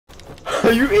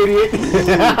You idiot.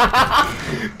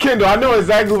 Kendall, I know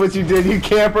exactly what you did, you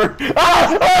camper.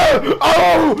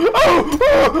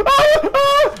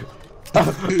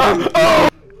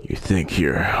 You think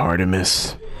you're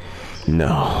Artemis?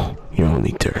 No, you're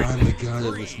only dirt. I'm the god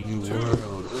of this new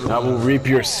world. I will reap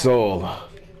your soul.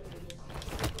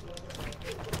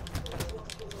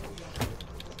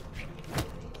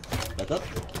 Back up.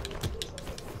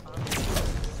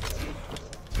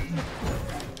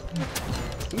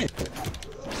 Come here.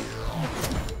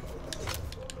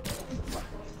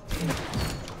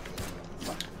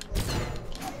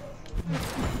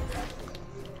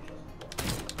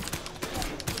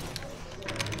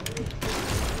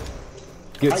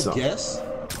 Get some. I guess.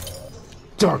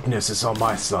 Darkness is on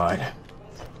my side.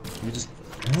 You just.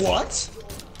 What?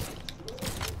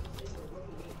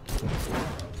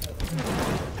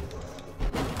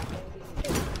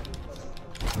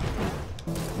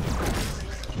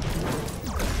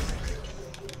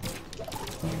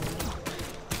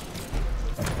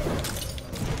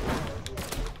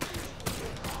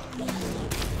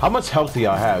 How much health do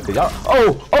y'all have? Did y'all?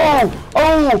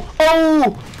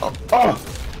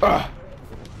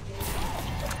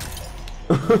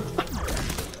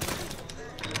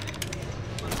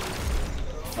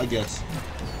 I guess.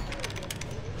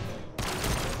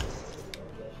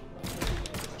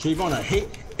 Trayvon, I hate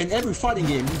in every fighting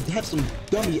game you have some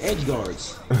dummy edge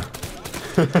guards.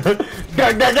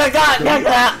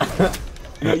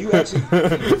 No, you actually.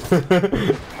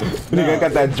 Nigga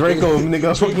got that Draco,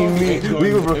 nigga. Fucking me.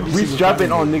 We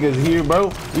strapping on niggas here,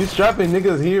 bro. We strapping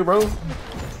niggas here, bro.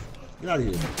 Get out of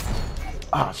here.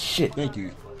 Ah, shit. Thank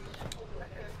you.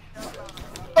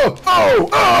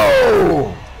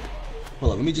 Oh!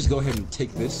 Hold on, let me just go ahead and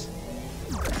take this.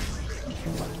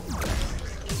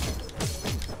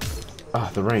 Ah,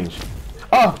 the range.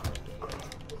 Ah!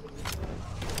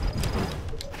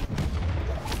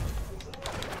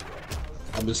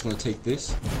 I'm just gonna take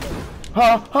this.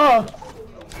 Ha! Ha!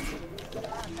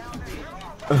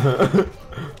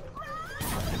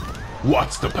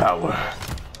 What's the power?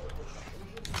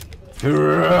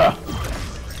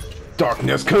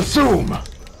 Darkness consume!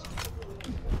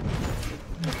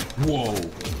 Whoa.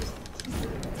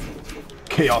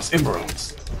 Chaos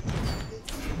emeralds.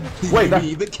 Wait,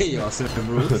 the chaos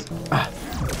emeralds.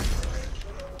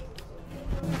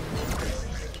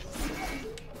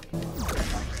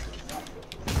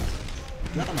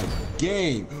 Not my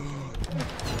game.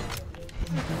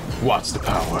 What's the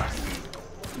power?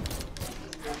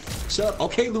 Shut up.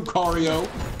 Okay, Lucario.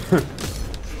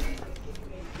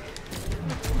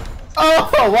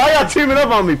 Oh, why y'all teaming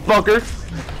up on me, fucker?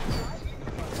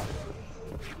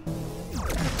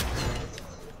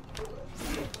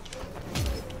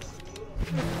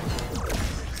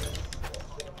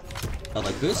 I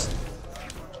like this.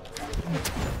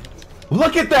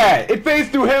 Look at that! It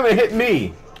phased through him and hit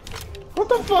me. What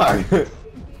the fuck?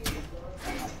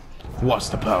 What's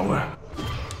the power?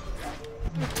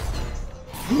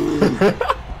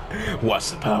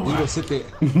 What's the power? You gonna sit there?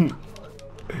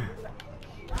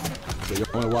 So you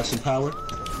wanna watch some power?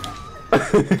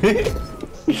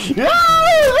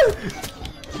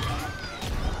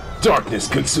 Darkness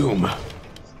consume.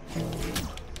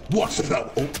 Watch the power.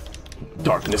 Oh.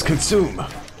 Darkness consume.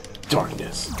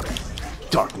 Darkness.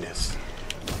 Darkness.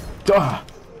 Duh.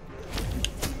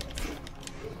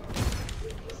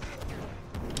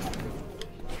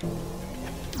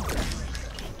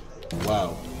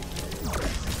 Wow.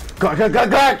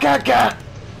 Ga.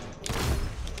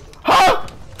 Huh?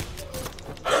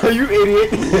 You idiot.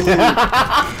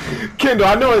 Kendall,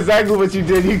 I know exactly what you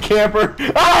did, you camper.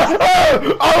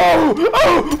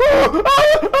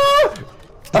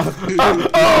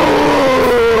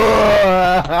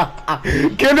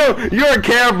 Kendall, you're a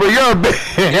camper, you're a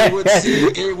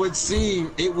bitch. It would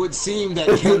seem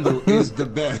that Kendall is the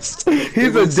best.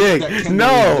 He's a dick.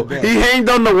 No, he hanged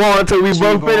on the wall until we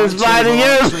both finished fighting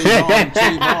him.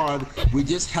 Trayvon, we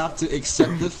just have to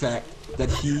accept the fact that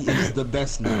he is the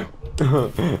best now.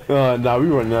 Nah, we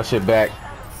running that shit back.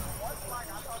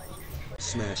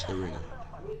 Smash Arena.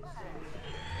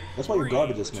 That's why you're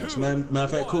garbage at Smash. Matter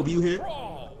of fact, Kobe, you here?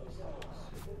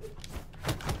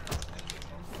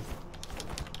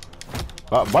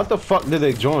 What the fuck did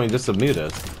they join just to mute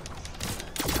us?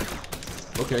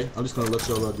 Okay, I'm just gonna let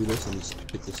y'all do this and just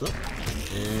pick this up.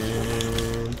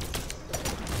 And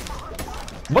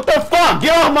what the fuck?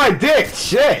 Get off my dick!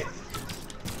 Shit!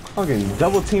 Fucking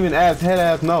double teaming ass, head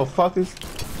ass, no fuckers.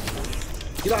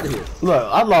 get out of here. Look,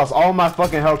 I lost all my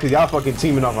fucking health because y'all fucking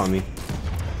teaming up on me.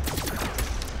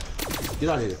 Get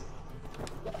out of here.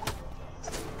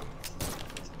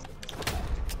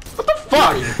 What the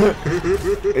fuck!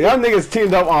 Y'all niggas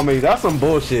teamed up on me. That's some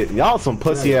bullshit. Y'all some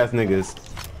pussy ass niggas.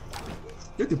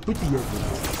 You're the pussy ass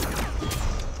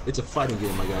niggas. It's a fighting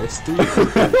game, my guy. It's 3.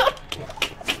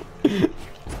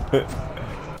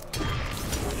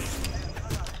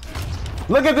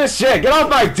 Look at this shit. Get off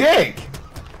my dick.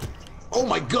 Oh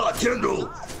my god, Kendall!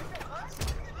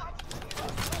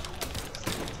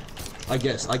 I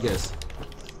guess.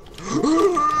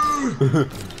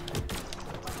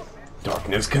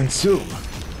 Darkness consume.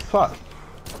 Fuck.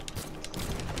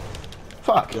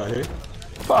 Fuck. Got here.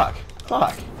 Fuck.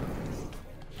 Fuck.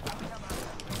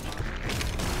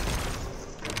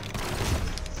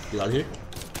 Get out of here.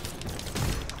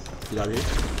 Get out of here.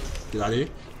 Get out of here.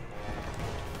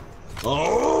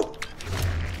 Oh!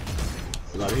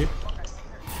 Get out of here.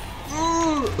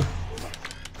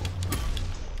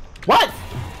 What?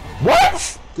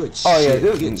 What? Good Oh yeah,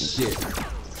 shit. Good shit.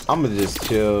 I'ma just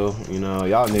chill, you know.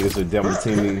 Y'all niggas are double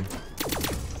teaming.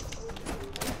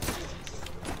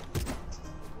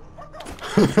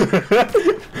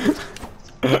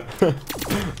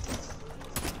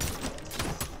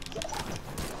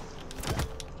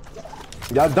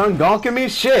 Y'all done gonking me?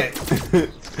 Shit.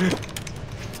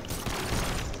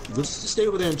 Let's stay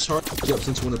over there and charge up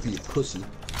since you wanna be a pussy.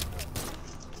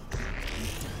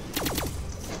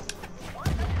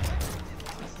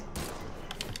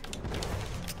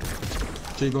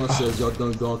 Trayvon says y'all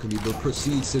done gonking me, but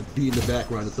proceeds to be in the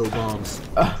background and throw bombs.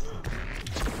 Oh,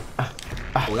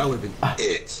 that would've been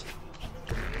it.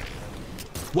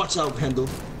 Watch out, Kendall.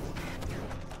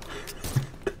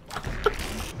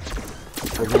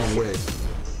 The wrong way.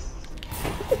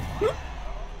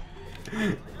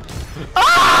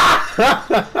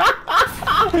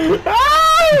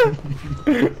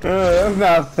 That's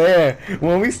not fair.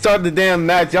 When we start the damn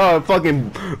match, y'all are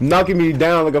fucking knocking me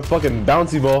down like a fucking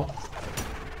bouncy ball.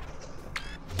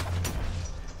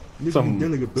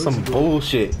 Some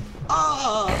bullshit.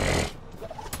 Ah!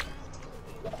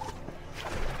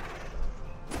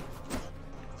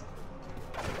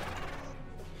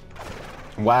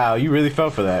 Wow, you really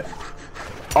fell for that.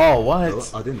 Oh, what? No,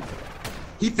 I didn't.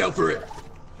 He fell for it.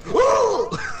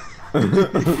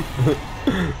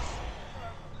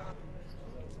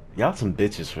 Y'all some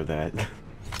bitches for that.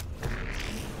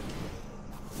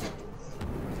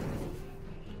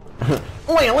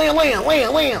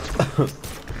 Wham.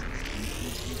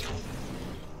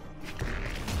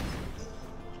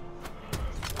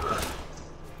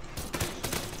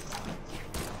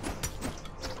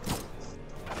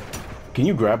 Can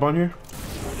you grab on here?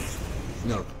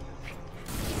 No.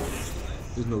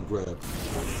 There's no grab.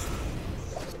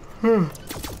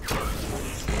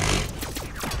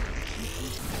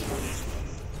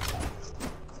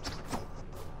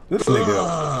 This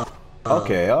nigga.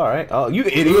 Okay, alright. Oh, you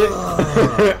idiot.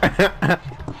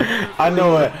 I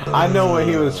know what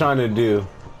he was trying to do.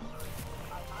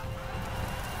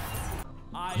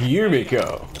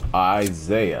 Yumiko.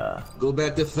 Isaiah. Go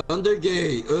back to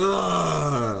Thundergate.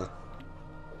 Ugh.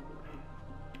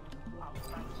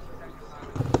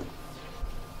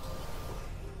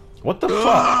 What the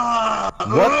fuck?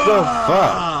 What the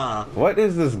fuck? What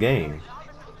is this game?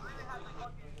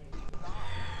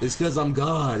 It's cause I'm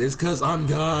God. It's cause I'm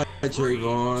God,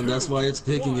 Trayvon. That's why it's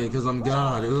picking it, cause I'm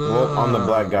God. Ugh. Well, I'm the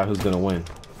black guy who's gonna win.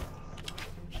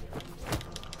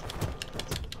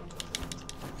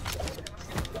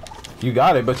 You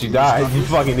got it, but you died, you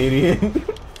fucking idiot. Come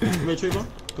here, Trayvon.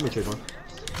 Come here, Trayvon.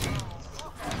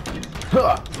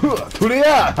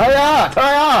 Turia, hiya,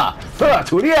 hiya,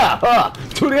 Turia,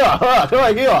 Turia, come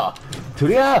right here.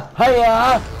 Turia,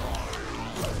 hiya,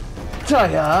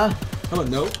 Taya. How about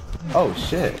no? Oh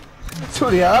shit,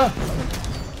 Turia.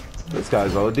 This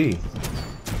guy's OD. You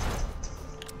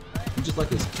just like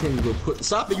this king go put.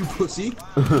 Stop it, you pussy.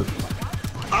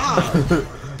 Ah.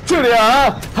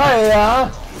 Turia,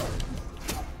 hiya.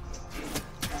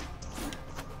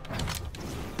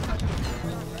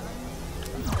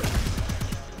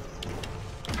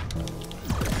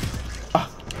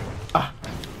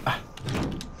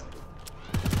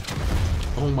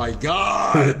 Oh my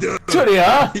god!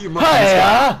 Turia!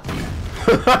 Hiya!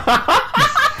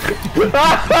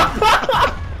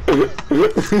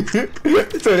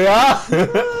 Turia!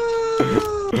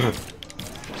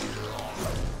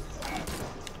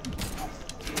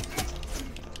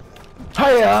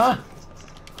 Hiya!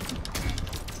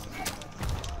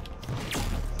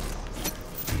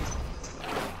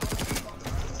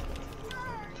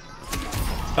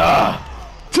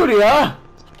 Turia!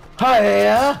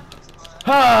 Hiya!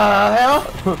 Hiya!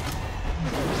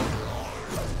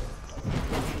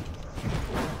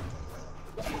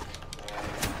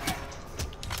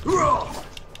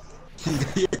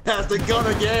 Pass the gun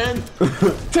again.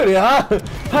 To the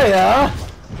hiya.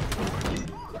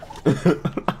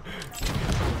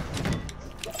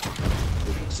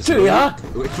 To the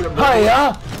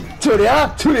hiya. To the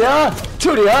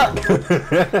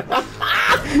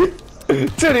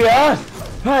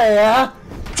hiya.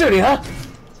 To the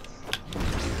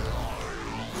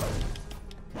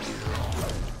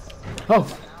oh.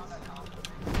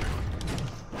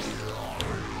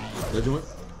 Did you win?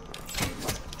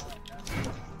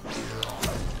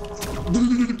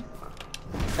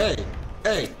 Hey.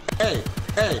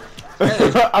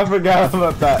 I forgot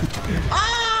about that.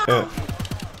 Yeah.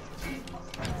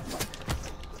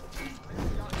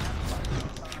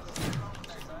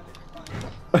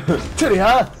 To the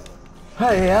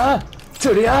hiya. To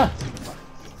the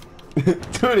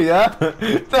To the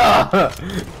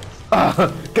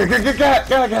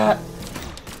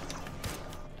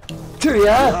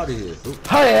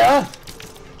hiya.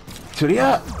 To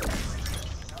the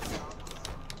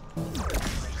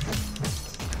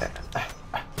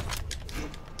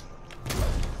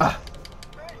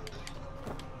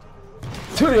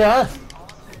to the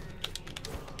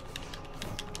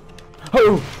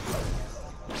oh.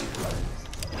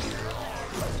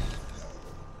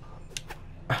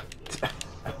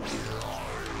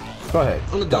 Go ahead.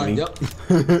 On the dummy. Yep.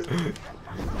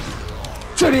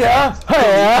 To the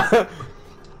hiya.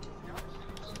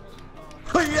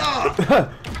 Hiya.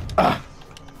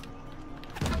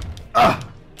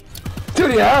 To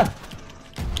the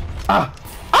oh.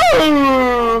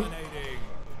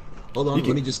 Hold on,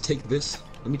 let me just take this.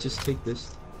 Let me just take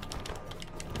this.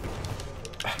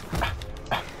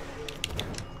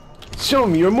 Show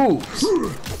me your moves.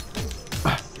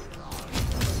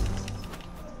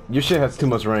 Your shit has too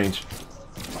much range.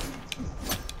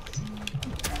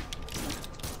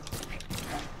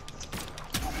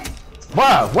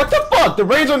 Wow, what the fuck? The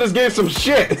range on this game is some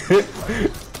shit.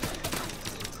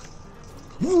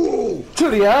 Whoa. To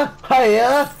the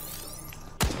hiya.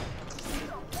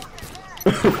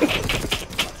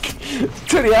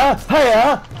 To the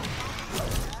hiya.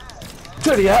 To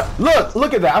the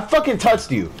look at that. I fucking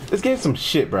touched you. This game's some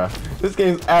shit, bro. This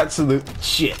game's absolute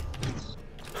shit.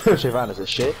 Trayvon is a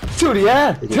shit. To the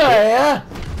hiya.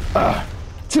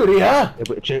 To the Yeah,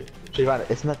 but Trayvon,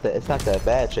 it's not that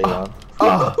bad, Trayvon.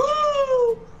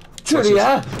 To the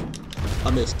I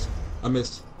missed.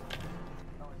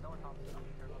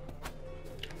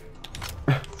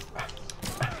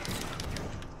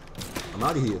 I'm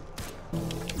out of here.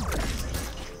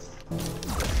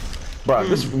 Bro,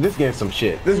 this game's some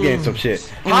shit. This game's some shit.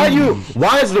 How you?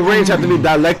 Why does the range have to be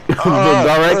directly?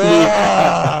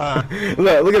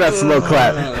 Look at that slow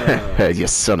clap. Hey, you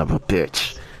son of a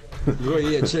bitch. Oh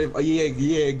yeah, Chip. Oh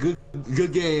yeah.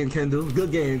 Good game, Kendall.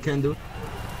 Good game, Kendall.